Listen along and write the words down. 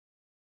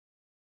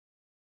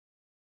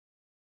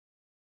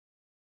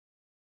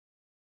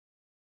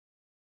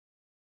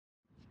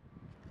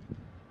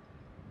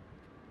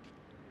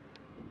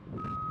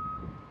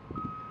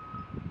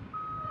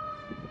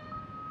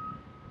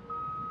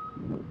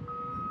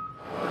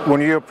When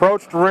you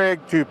approach the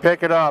rig to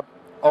pick it up,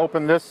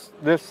 open this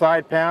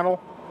side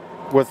panel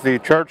with the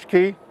church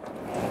key.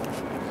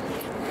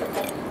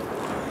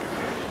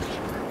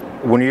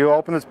 When you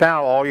open this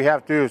panel, all you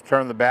have to do is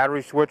turn the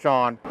battery switch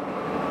on.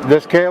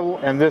 This cable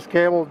and this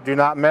cable do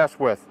not mess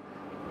with.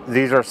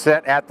 These are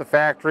set at the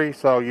factory,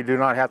 so you do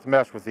not have to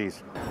mess with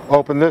these.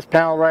 Open this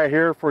panel right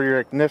here for your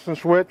ignition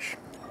switch.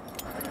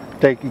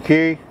 Take your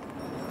key,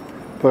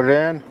 put it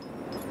in,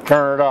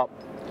 turn it up.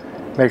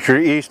 Make sure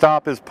your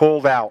e-stop is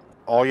pulled out.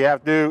 All you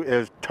have to do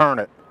is turn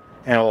it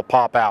and it will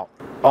pop out.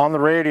 On the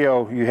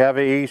radio, you have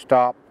an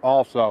e-stop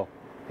also.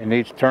 It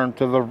needs to turn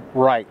to the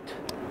right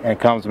and it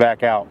comes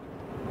back out.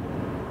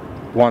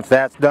 Once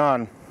that's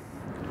done,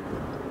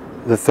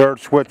 the third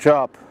switch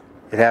up,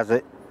 it has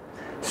a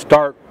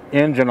start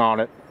engine on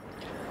it.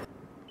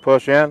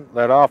 Push in,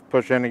 let off,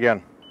 push in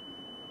again.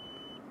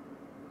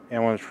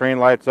 And when the screen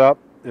lights up,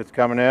 it's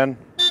coming in.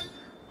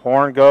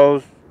 Horn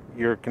goes,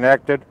 you're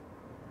connected.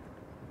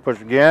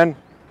 Push again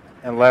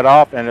and let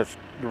off and the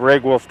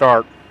rig will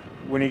start.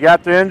 When you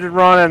got the engine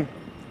running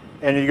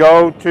and you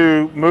go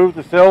to move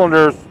the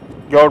cylinders,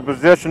 go to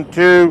position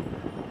 2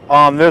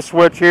 on this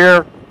switch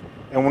here.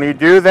 And when you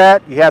do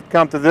that, you have to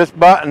come to this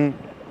button,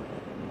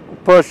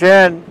 push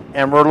in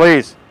and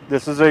release.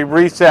 This is a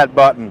reset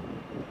button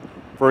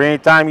for any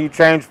time you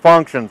change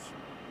functions.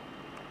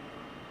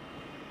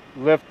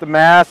 Lift the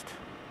mast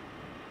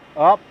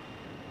up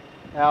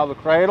out of the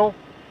cradle.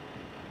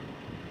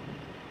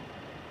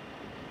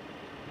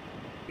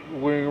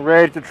 When you're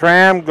ready to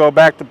tram, go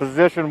back to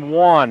position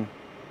 1.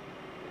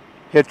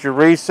 Hit your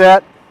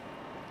reset.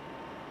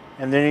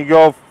 And then you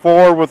go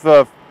forward with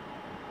the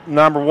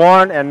number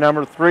 1 and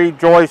number 3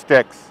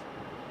 joysticks.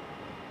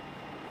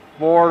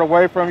 Forward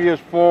away from you is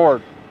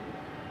forward.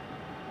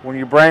 When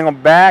you bring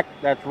them back,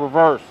 that's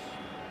reverse.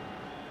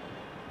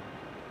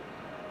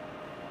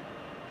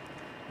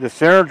 The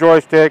center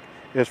joystick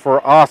is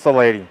for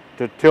oscillating,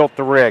 to tilt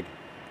the rig.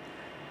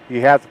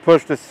 You have to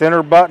push the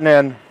center button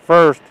in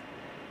first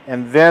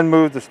and then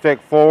move the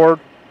stick forward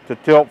to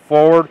tilt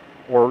forward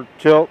or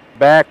tilt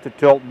back to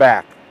tilt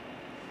back.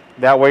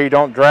 That way you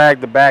don't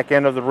drag the back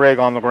end of the rig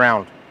on the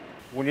ground.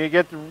 When you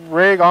get the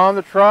rig on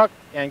the truck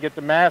and get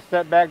the mast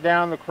set back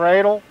down in the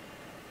cradle,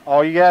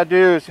 all you got to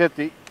do is hit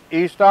the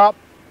e-stop.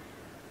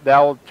 That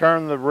will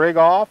turn the rig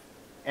off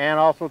and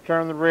also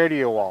turn the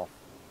radio off.